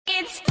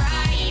It's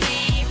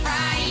Friday,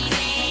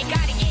 Friday,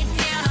 gotta get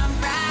down on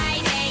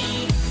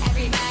Friday.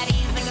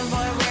 Everybody's looking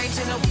forward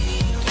to the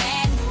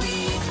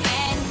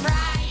weekend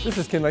Friday. This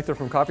is Ken Lather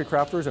from Coffee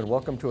Crafters, and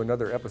welcome to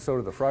another episode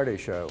of The Friday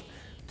Show.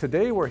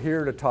 Today we're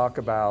here to talk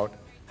about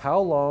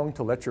how long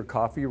to let your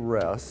coffee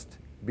rest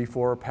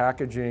before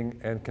packaging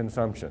and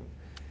consumption.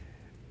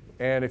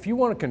 And if you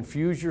want to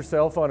confuse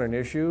yourself on an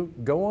issue,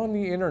 go on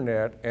the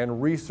internet and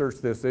research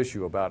this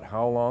issue about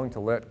how long to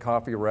let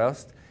coffee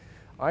rest.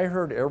 I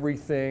heard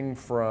everything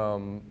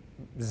from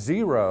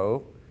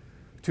 0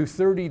 to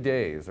 30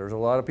 days. There's a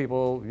lot of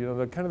people, you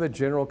know, the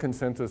general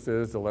consensus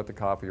is to let the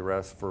coffee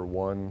rest for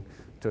 1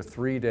 to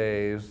 3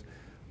 days.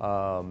 A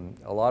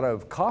lot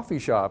of coffee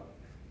shop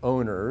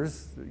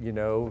owners, you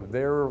know,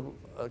 they're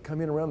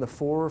coming around the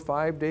 4 or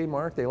 5 day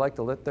mark. They like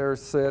to let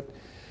theirs sit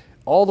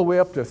all the way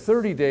up to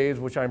 30 days,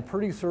 which I'm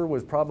pretty sure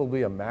was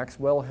probably a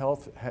Maxwell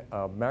Health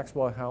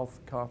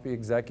coffee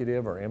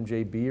executive or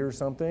MJB or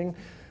something,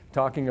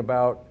 talking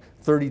about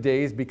 30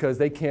 days because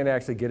they can't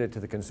actually get it to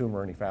the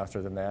consumer any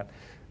faster than that.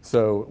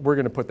 So we're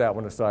going to put that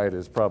one aside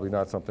as probably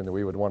not something that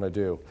we would want to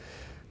do.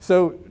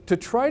 So to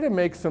try to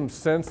make some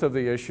sense of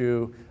the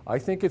issue, I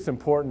think it's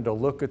important to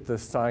look at the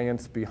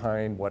science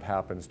behind what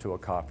happens to a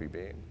coffee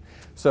bean.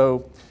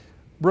 So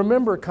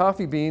remember,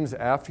 coffee beans,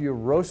 after you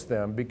roast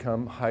them,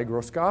 become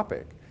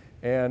hygroscopic.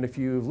 And if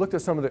you've looked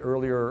at some of the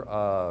earlier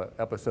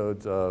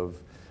episodes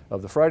of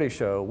the Friday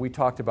Show, we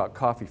talked about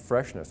coffee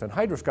freshness. And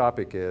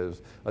hygroscopic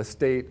is a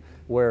state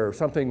where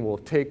something will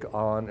take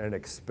on and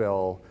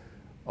expel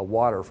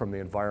water from the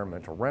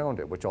environment around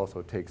it, which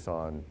also takes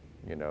on,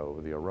 you know,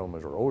 the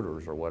aromas or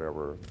odors or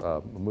whatever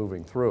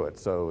moving through it.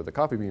 So the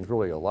coffee bean is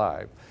really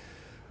alive.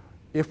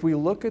 If we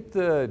look at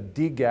the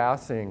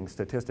degassing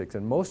statistics,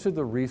 and most of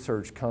the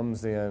research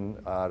comes in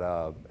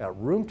at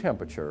room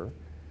temperature,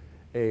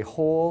 a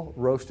whole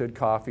roasted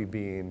coffee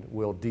bean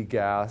will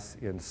degas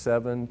in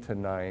 7 to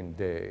 9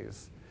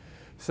 days.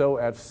 So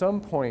at some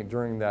point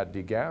during that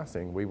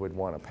degassing, we would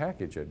want to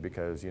package it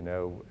because, you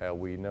know,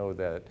 we know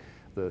that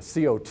the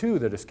CO2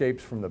 that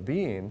escapes from the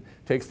bean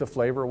takes the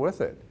flavor with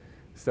it.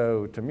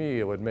 So to me,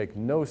 it would make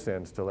no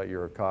sense to let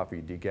your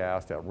coffee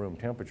degassed at room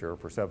temperature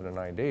for 7 to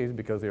 9 days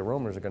because the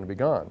aromas are going to be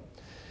gone.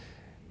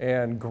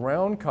 And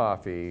ground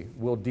coffee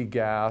will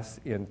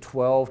degas in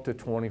 12 to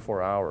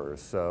 24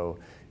 hours. So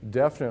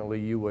definitely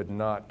you would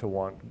not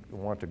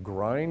want to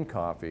grind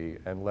coffee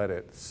and let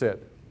it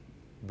sit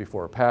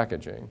before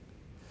packaging.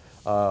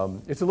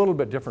 It's a little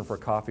bit different for a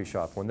coffee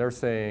shop. When they're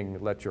saying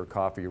let your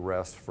coffee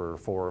rest for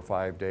 4 or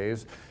 5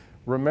 days,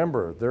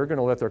 remember, they're going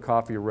to let their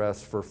coffee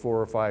rest for 4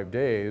 or 5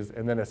 days,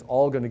 and then it's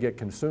all going to get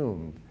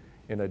consumed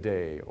in a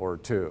day or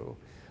two.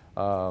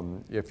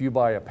 If you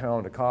buy a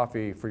pound of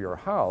coffee for your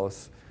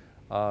house,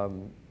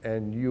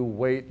 and you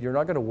wait, you're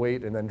not going to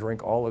wait and then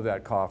drink all of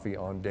that coffee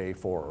on day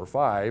 4 or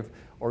 5,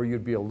 or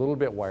you'd be a little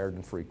bit wired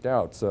and freaked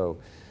out. So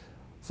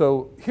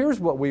here's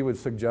what we would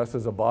suggest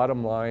as a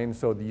bottom line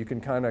so that you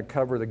can kind of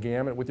cover the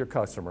gamut with your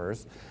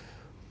customers.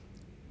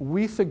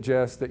 We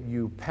suggest that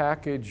you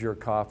package your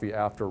coffee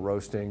after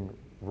roasting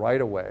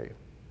right away.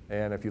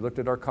 And if you looked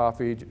at our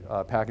coffee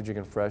packaging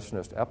and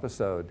freshness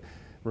episode,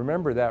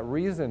 remember that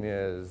reason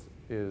is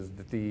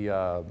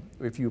that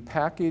if you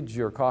package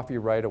your coffee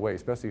right away,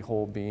 especially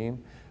whole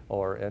bean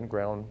and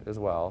ground as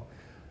well,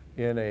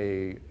 in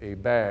a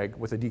bag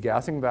with a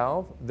degassing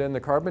valve, then the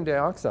carbon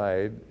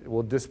dioxide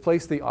will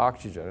displace the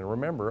oxygen. And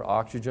remember,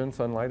 oxygen,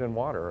 sunlight, and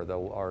water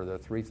are the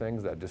 3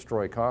 things that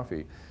destroy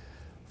coffee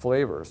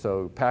flavor.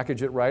 So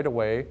package it right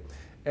away.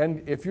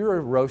 And if you're a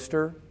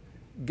roaster,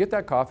 get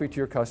that coffee to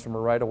your customer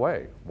right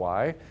away.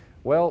 Why?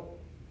 Well,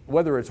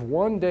 whether it's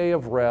 1 day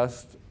of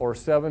rest or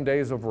 7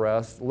 days of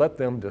rest, let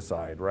them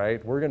decide,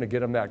 right? We're going to get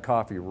them that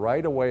coffee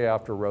right away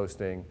after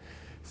roasting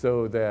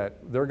so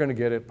that they're going to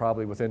get it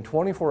probably within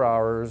 24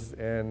 hours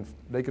and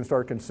they can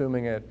start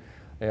consuming it,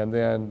 and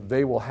then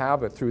they will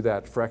have it through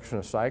that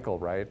freshness cycle,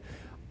 right?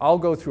 I'll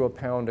go through a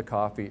pound of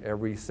coffee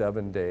every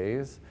 7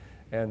 days,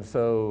 and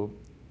so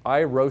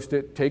I roast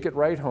it, take it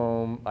right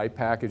home, I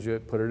package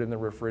it, put it in the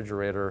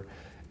refrigerator,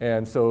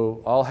 and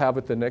so I'll have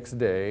it the next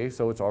day,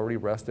 so it's already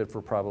rested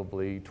for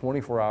probably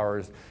 24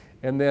 hours,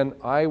 and then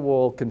I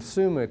will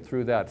consume it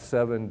through that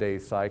 7-day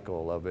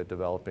cycle of it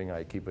developing.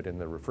 I keep it in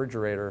the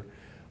refrigerator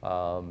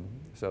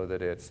so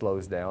that it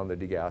slows down the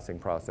degassing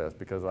process,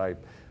 because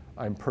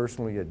I'm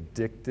personally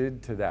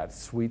addicted to that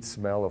sweet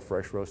smell of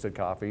fresh roasted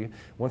coffee.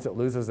 Once it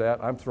loses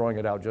that, I'm throwing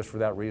it out just for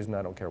that reason.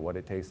 I don't care what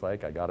it tastes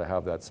like, I gotta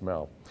have that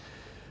smell.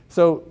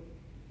 So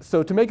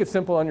to make it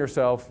simple on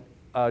yourself,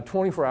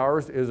 24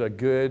 hours is a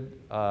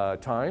good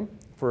time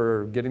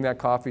for getting that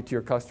coffee to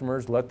your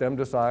customers. Let them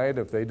decide.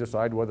 If they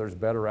decide whether it's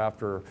better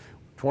after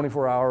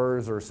 24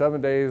 hours or 7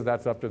 days,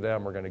 that's up to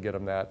them. We're going to get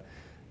them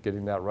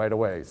getting that right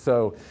away.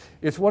 So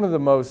it's one of the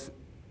most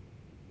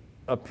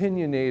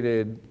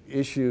opinionated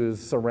issues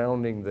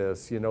surrounding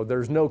this. You know,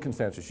 there's no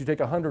consensus. You take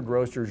 100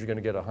 roasters, you're going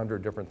to get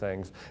 100 different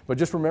things. But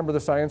just remember the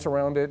science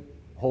around it.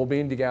 Whole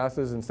bean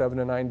degasses in 7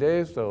 to 9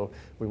 days, so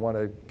we want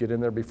to get in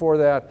there before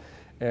that.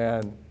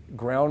 And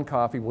ground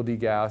coffee will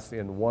degas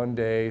in 1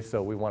 day,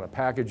 so we want to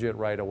package it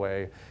right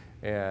away,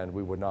 and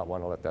we would not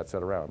want to let that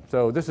sit around.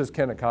 So this is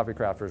Ken at Coffee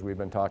Crafters. We've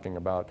been talking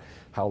about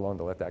how long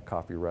to let that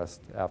coffee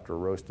rest after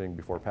roasting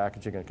before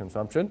packaging and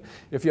consumption.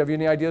 If you have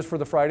any ideas for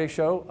the Friday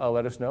show,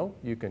 let us know.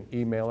 You can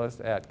email us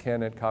at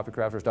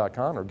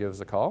ken@coffeecrafters.com or give us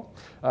a call.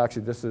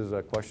 Actually, this is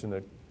a question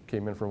that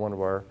came in from one of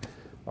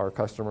our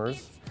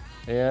customers.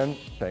 And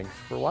thanks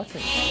for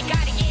watching.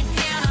 Gotta get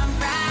down on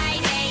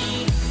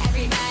Friday.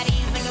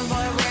 Everybody's looking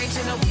forward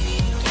to the weekend.